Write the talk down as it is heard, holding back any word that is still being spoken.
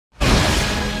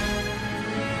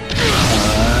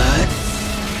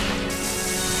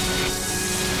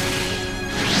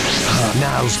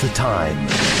Now's the time.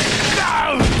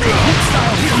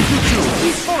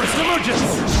 Force emergence!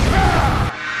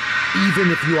 Even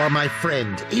if you are my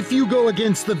friend, if you go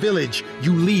against the village,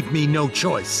 you leave me no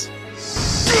choice.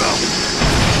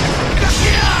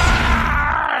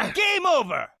 Game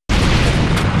over!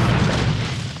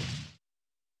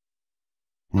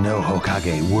 No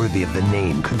Hokage worthy of the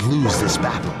name could lose this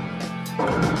battle.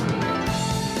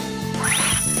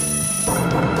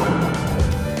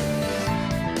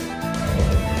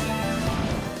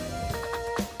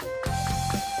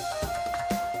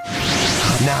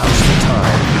 Now's the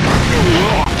time.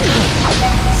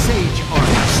 Sage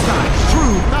art style,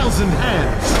 true thousand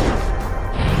hands.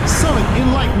 Summon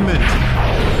enlightenment.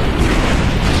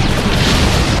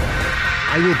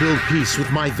 I will build peace with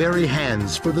my very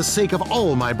hands for the sake of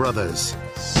all my brothers.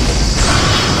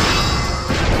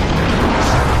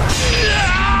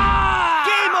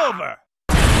 Game over!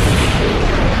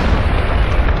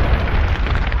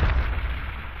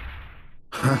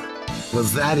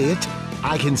 Was that it?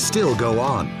 I can still go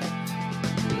on.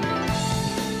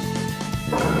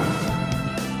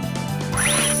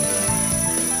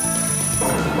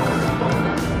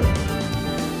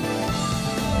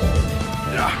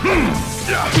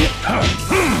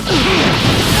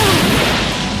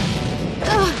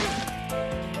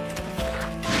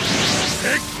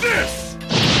 Take this!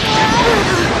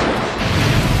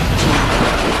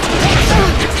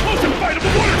 Explosive fight of the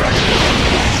water dragon!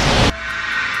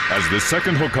 As the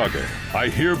second Hokage, I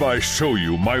hereby show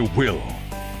you my will.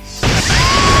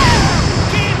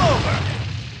 Game over!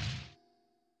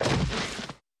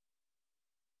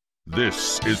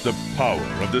 This is the power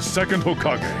of the second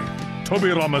Hokage,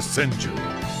 Tobirama Senju.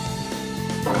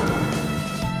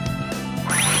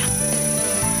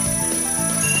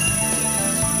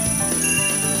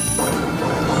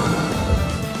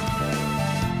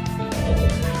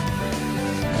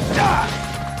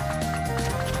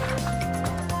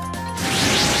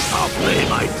 I'll play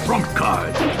my trump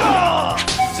card.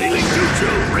 Sealing Jutsu,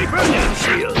 Reverend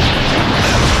Shield.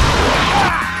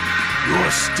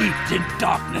 You're steeped in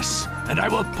darkness, and I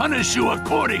will punish you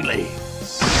accordingly.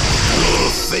 Your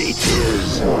fate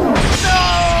is...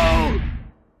 No!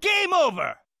 Game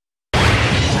over!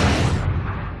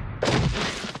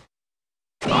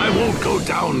 I won't go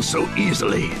down so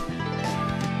easily.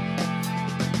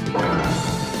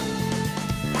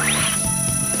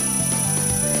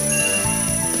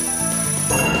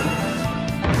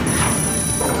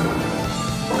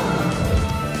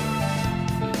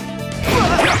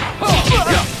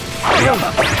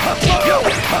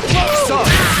 Stop!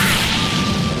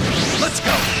 Let's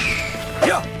go!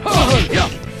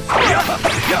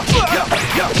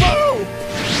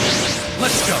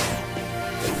 Let's go!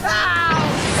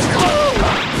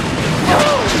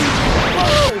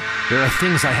 There are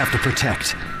things I have to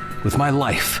protect with my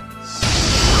life.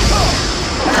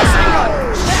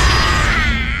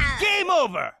 Game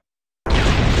over!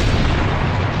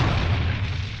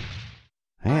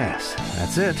 Yes,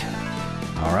 that's it.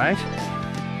 All right.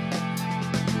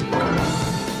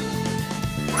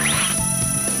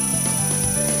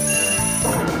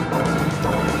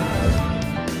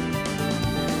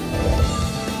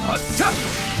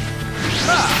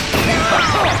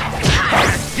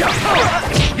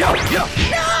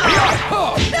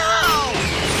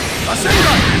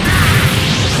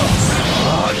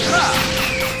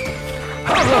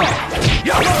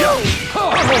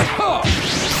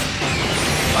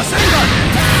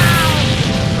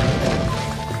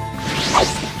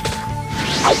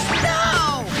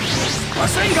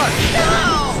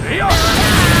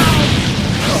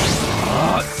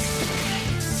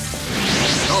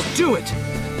 I'll do it!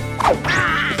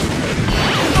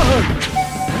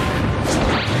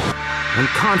 I'm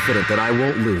confident that I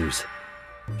won't lose.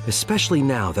 Especially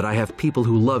now that I have people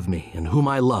who love me and whom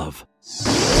I love. It's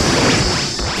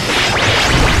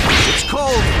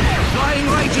called Flying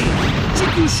Raiji!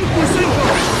 Chiku Shuku Senko!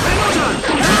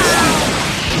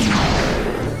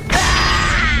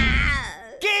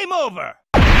 Game over!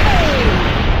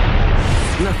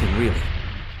 Nothing really.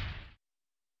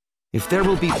 If there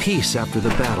will be peace after the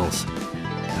battles,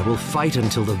 I will fight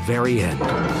until the very end.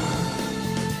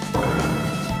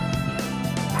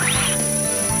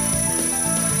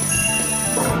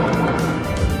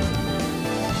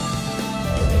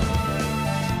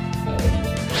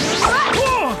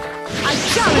 I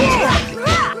challenge you!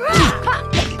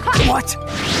 What?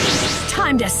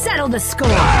 Time to settle the score!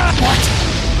 What?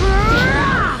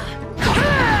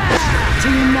 To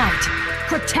unite,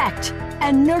 protect,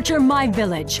 and nurture my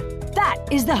village. That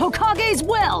is the Hokage's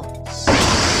will!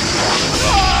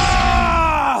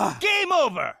 Game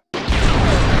over!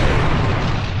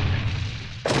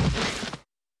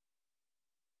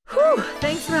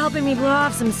 helping me blow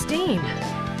off some steam.